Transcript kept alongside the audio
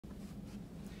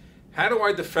How do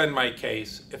I defend my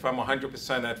case if I'm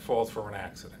 100% at fault for an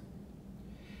accident?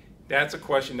 That's a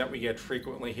question that we get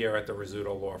frequently here at the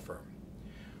Rizzuto law firm.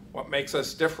 What makes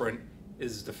us different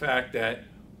is the fact that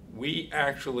we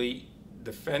actually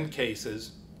defend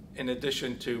cases in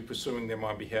addition to pursuing them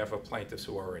on behalf of plaintiffs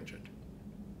who are injured.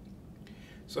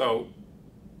 So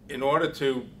in order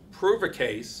to prove a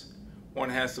case, one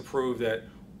has to prove that,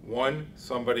 one,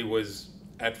 somebody was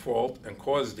at fault and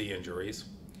caused the injuries,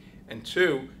 and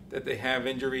two, that they have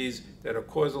injuries that are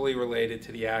causally related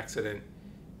to the accident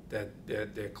that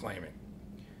they're claiming.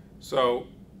 So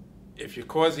if you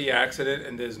cause the accident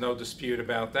and there's no dispute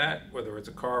about that, whether it's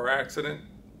a car accident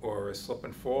or a slip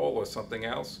and fall or something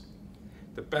else,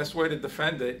 the best way to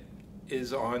defend it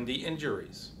is on the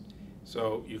injuries.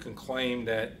 So you can claim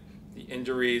that the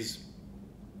injuries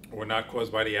were not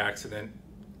caused by the accident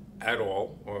at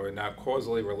all, or not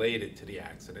causally related to the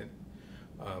accident,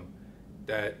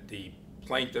 that the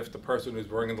plaintiff, the person who's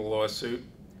bringing the lawsuit,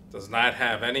 does not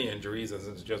have any injuries, as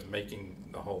it's just making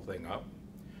the whole thing up,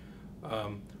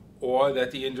 or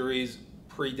that the injuries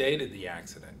predated the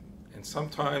accident. And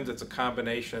sometimes it's a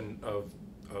combination of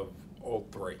all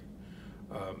three.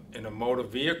 In a motor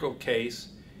vehicle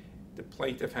case, the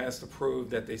plaintiff has to prove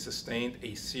that they sustained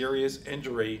a serious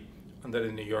injury under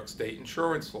the New York State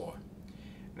insurance law.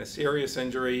 And a serious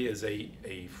injury is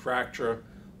a fracture,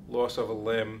 loss of a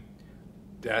limb,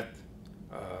 death,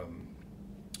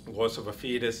 loss of a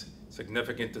fetus,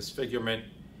 significant disfigurement,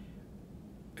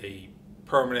 a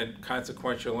permanent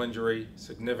consequential injury,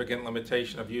 significant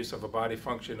limitation of use of a body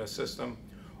function or system,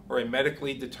 or a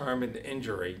medically determined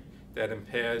injury that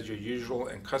impairs your usual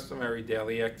and customary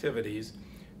daily activities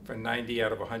for 90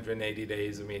 out of 180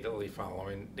 days immediately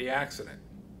following the accident.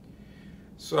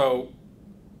 So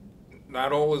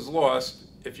not all is lost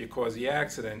if you cause the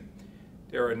accident.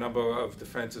 There are a number of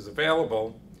defenses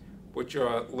available which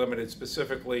are limited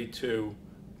specifically to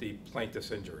the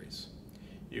plaintiff's injuries.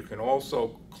 You can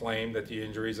also claim that the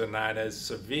injuries are not as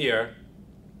severe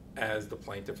as the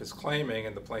plaintiff is claiming,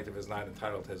 and the plaintiff is not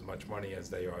entitled to as much money as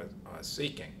they are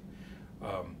seeking.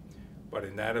 But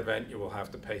in that event, you will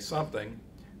have to pay something,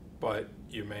 but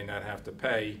you may not have to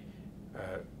pay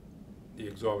the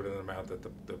exorbitant amount that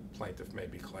the plaintiff may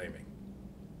be claiming.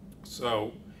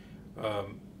 So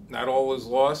not all is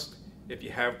lost. If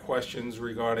you have questions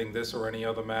regarding this or any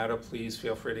other matter, please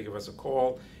feel free to give us a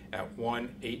call at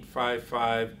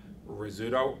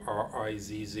 1-855-RIZZUTO,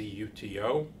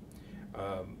 R-I-Z-Z-U-T-O.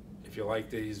 If you like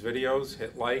these videos,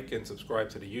 hit like and subscribe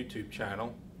to the YouTube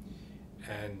channel.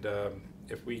 And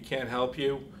if we can't help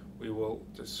you, we will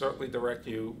certainly direct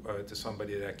you to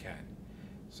somebody that can.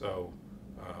 So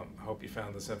I hope you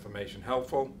found this information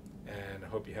helpful, and I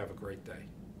hope you have a great day.